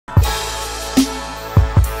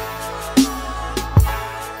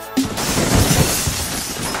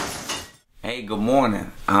Good morning.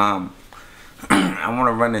 I want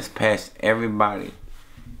to run this past everybody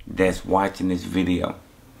that's watching this video.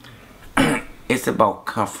 It's about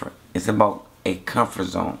comfort. It's about a comfort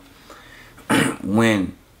zone.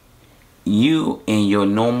 When you in your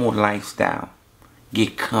normal lifestyle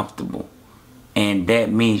get comfortable, and that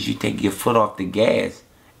means you take your foot off the gas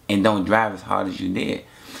and don't drive as hard as you did.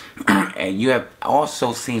 And you have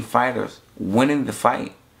also seen fighters winning the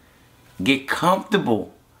fight get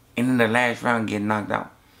comfortable and in the last round get knocked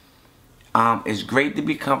out. It's great to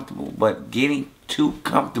be comfortable, but getting too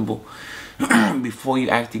comfortable before you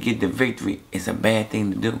actually get the victory is a bad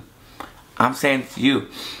thing to do. I'm saying to you,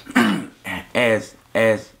 as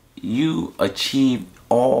you achieve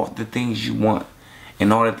all the things you want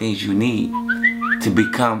and all the things you need to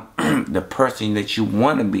become the person that you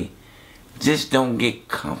want to be, just don't get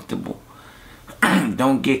comfortable.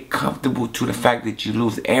 Don't get comfortable to the fact that you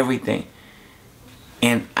lose everything.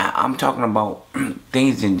 And I'm talking about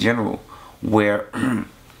things in general where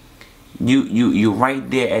you're right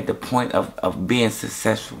there at the point of being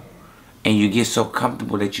successful, and you get so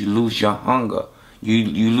comfortable that you lose your hunger,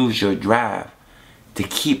 you lose your drive to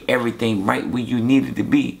keep everything right where you need it to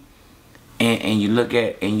be. And you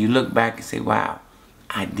look back and say, wow,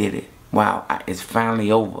 I did it. Wow, it's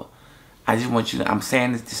finally over. I just want you to, I'm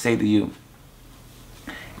saying this to say to you,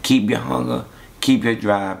 keep your hunger, keep your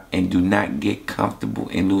drive, and do not get comfortable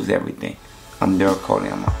and lose everything. I'm Derrell Coley.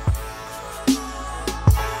 I'm out.